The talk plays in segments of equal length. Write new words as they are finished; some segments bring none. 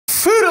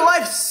Food of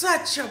life,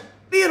 such a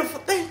beautiful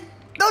thing,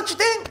 don't you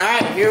think? All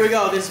right, here we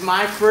go. This is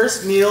my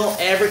first meal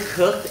ever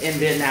cooked in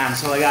Vietnam.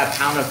 So I got a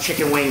pound of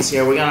chicken wings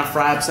here. We're gonna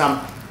fry up some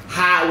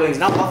hot wings,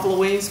 not buffalo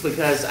wings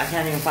because I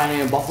can't even find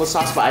any buffalo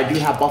sauce, but I do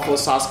have buffalo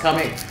sauce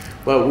coming.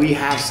 But we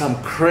have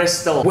some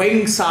crystal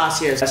wing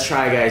sauce here. Let's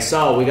try, guys.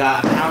 So we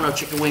got a pound of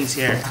chicken wings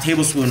here, a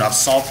tablespoon of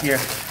salt here,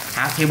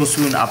 half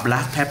tablespoon of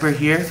black pepper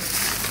here.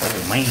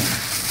 Oh man,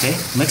 okay,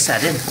 mix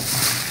that in.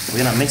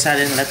 We're gonna mix that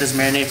in and let this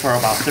marinate for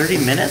about 30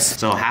 minutes.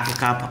 So half a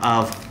cup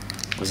of,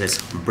 what's this,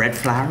 bread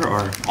flour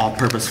or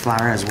all-purpose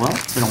flour as well.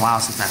 It's been a while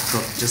since I've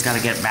cooked. Just gotta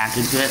get back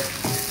into it.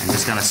 I'm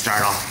just gonna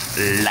start off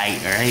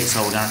light, all right?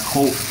 So we're gonna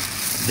coat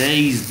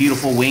these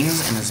beautiful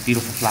wings in this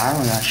beautiful flour.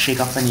 We're gonna shake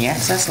off any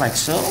excess like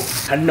so.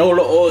 Canola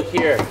oil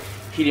here,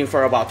 heating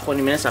for about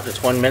 20 minutes. After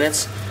 20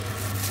 minutes,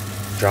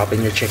 drop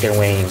in your chicken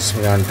wings.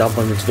 We're gonna dump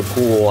them into the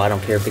pool. I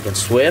don't care if they can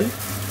swim.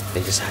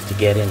 They just have to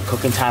get in.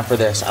 Cooking time for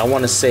this, I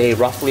wanna say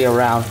roughly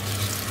around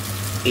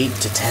 8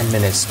 to 10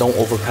 minutes. Don't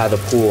overcrowd the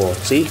pool.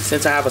 See,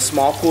 since I have a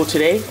small pool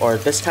today, or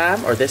this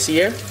time, or this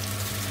year,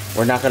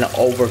 we're not gonna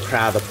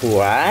overcrowd the pool,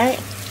 all right?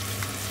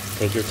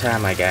 Take your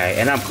time, my guy.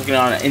 And I'm cooking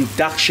on an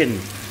induction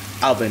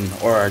oven,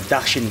 or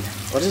induction,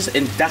 what is this,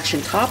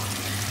 induction top?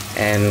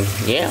 And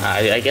yeah,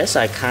 I guess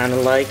I kinda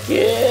like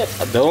it.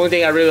 The only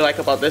thing I really like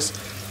about this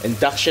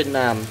induction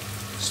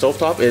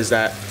stovetop is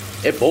that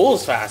it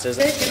boils fast. It's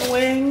chicken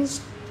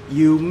wings.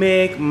 You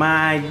make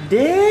my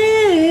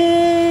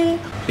day.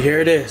 Here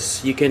it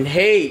is. You can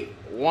hate,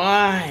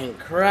 whine,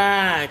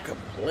 cry,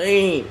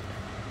 complain,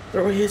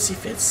 throw a hissy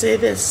fit, say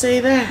this, say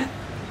that.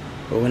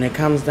 But when it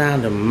comes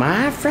down to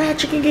my fried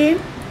chicken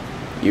game,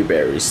 you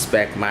better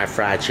respect my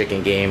fried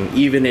chicken game,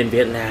 even in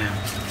Vietnam.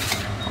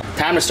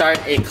 Time to start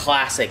a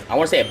classic. I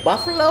want to say a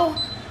buffalo,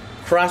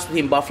 cross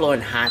between buffalo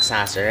and hot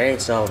sauce,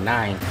 right? So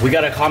 9. We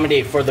gotta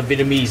accommodate for the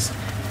Vietnamese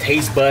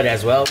taste bud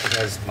as well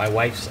because my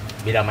wife's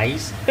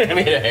Vietnamese,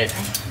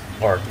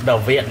 or the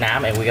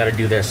Vietnam, and we gotta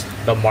do this,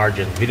 the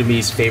margarine,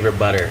 Vietnamese favorite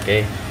butter,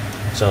 okay?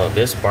 So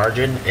this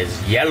margarine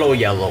is yellow,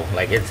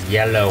 like it's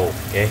yellow,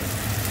 okay?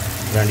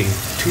 We're gonna do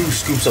 2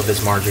 scoops of this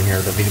margarine here,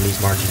 the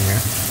Vietnamese margarine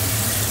here.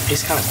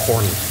 Tastes kind of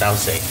corny, I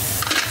would say.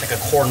 It's like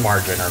a corn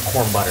margarine or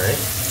corn butter, eh?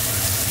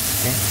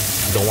 Okay,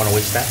 you don't wanna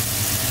waste that.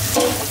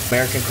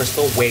 American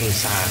Crystal wing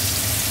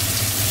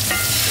sauce.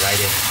 Right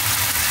in.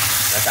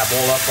 Let that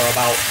boil up for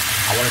about,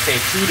 I wanna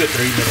say 2 to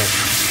 3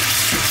 minutes.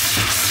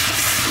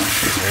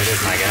 There it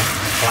is, my guy.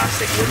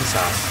 Classic wing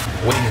sauce.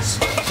 Wings.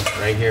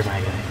 Right here, my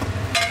guy.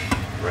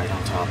 Right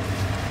on top.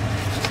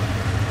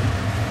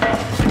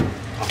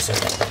 Awesome.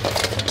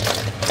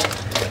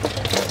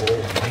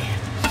 Oh, man.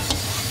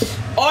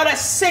 Order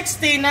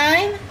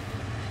 69.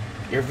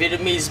 Your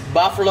Vietnamese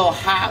buffalo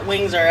hot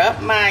wings are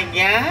up, my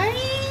guy.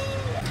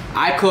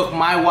 I cook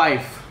my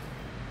wife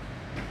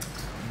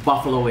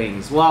buffalo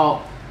wings.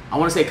 Well, I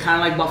want to say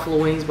kind of like buffalo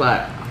wings,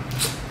 but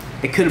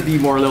it could be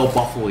more a little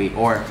buffalo-y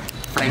or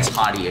Frank's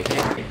hottie,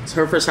 okay? It's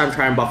her first time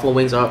trying buffalo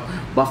wings,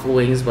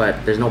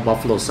 but there's no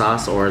buffalo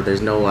sauce or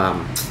there's no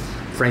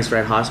Frank's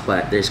Red Hot,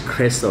 but there's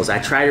crystals. I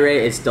tried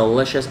it, it's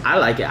delicious. I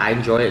like it, I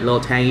enjoy it, a little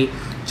tangy.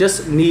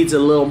 Just needs a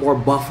little more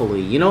buffalo-y,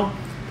 you know?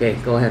 Okay,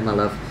 go ahead, my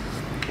love.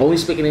 Only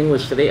speaking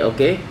English today,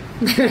 okay?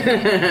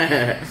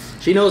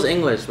 She knows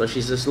English, but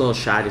she's just a little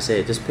shy to say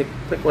it. Just pick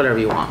whatever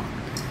you want.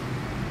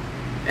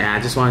 And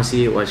I just want to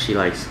see what she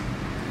likes.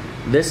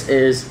 This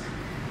is,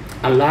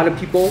 a lot of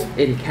people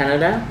in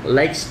Canada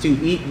likes to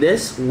eat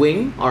this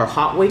wing or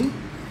hot wing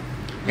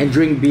and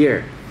drink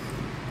beer.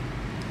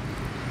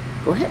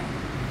 Go ahead.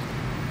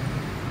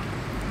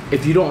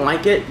 If you don't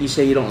like it, you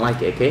say you don't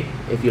like it, okay?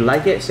 If you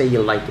like it, say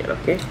you like it,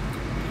 okay?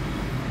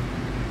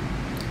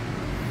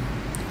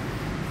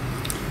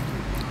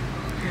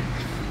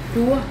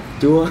 Chua.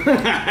 Chua.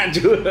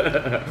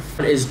 Chua.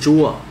 What is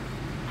chua?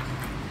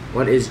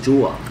 What is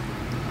chua?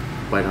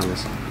 Bite on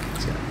this.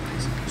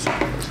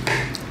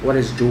 What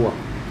is chua?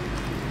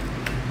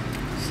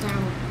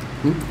 Sour.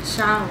 Hmm?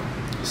 Sour.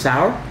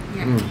 Sour?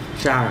 Yeah.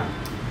 Sour.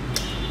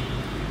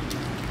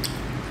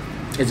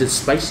 Is it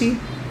spicy? No.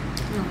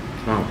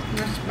 Oh.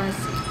 Not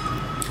spicy.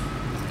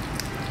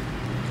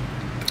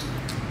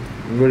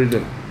 What do you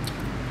think?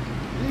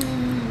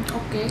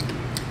 Okay.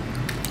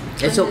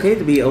 It's okay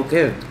to be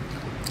okay.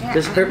 Yeah,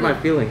 Just hurt my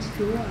feelings.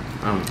 Chua.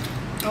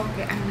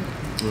 Okay, I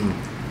know.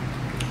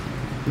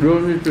 You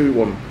don't need to eat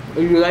one.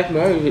 If you like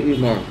more, you can eat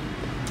more.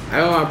 I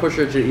don't want to push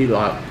her to eat a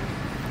lot.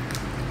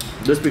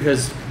 Just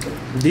because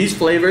these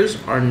flavors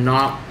are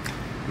not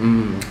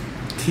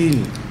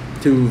keen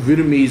to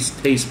Vietnamese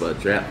taste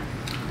buds, right?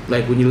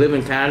 Like when you live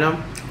in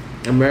Canada,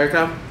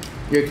 America,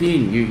 you're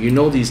keen. You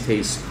know these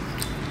tastes.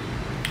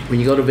 When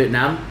you go to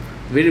Vietnam,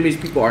 Vietnamese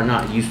people are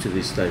not used to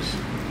these tastes.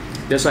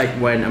 Just like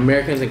when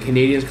Americans and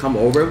Canadians come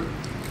over,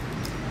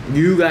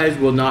 you guys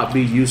will not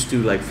be used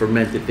to like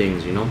fermented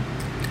things, you know?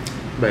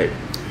 But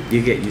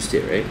you get used to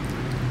it, right?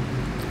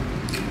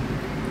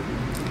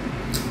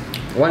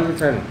 1 to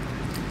 10.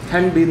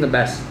 10 being the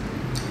best.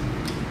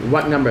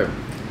 What number?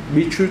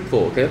 Be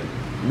truthful, okay?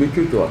 Be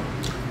truthful.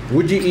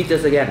 Would you eat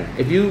this again?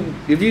 If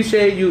you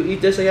say you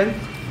eat this again,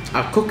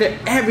 I'll cook it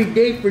every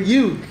day for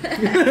you.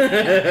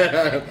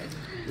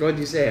 What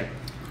do you say?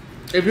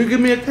 If you give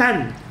me a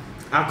 10,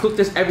 I'll cook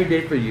this every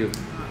day for you.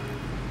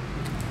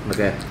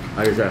 Okay,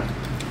 how you say?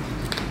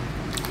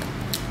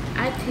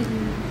 I think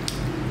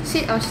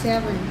 6 or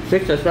 7.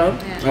 6 or 7?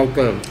 Yeah.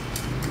 Okay.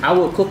 I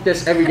will cook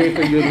this every day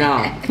for you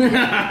now.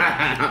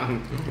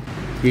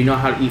 Do you know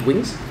how to eat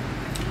wings?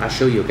 I'll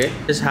show you, okay?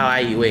 This is how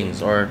I eat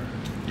wings or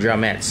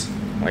drumettes.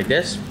 Like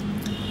this.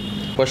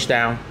 Push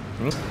down.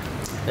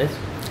 This.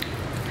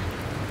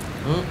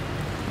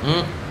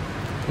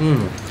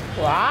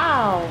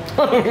 Wow.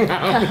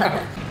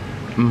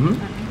 Mm-hmm.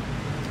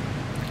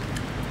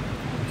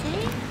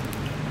 Okay.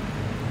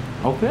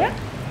 Okay.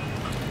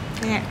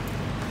 Yeah.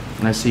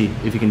 Let's see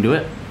if you can do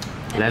it.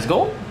 Let's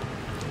go.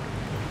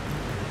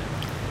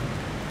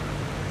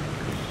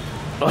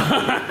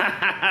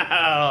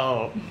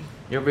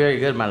 You're very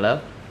good, my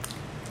love.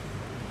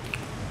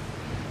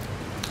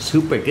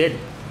 Super good.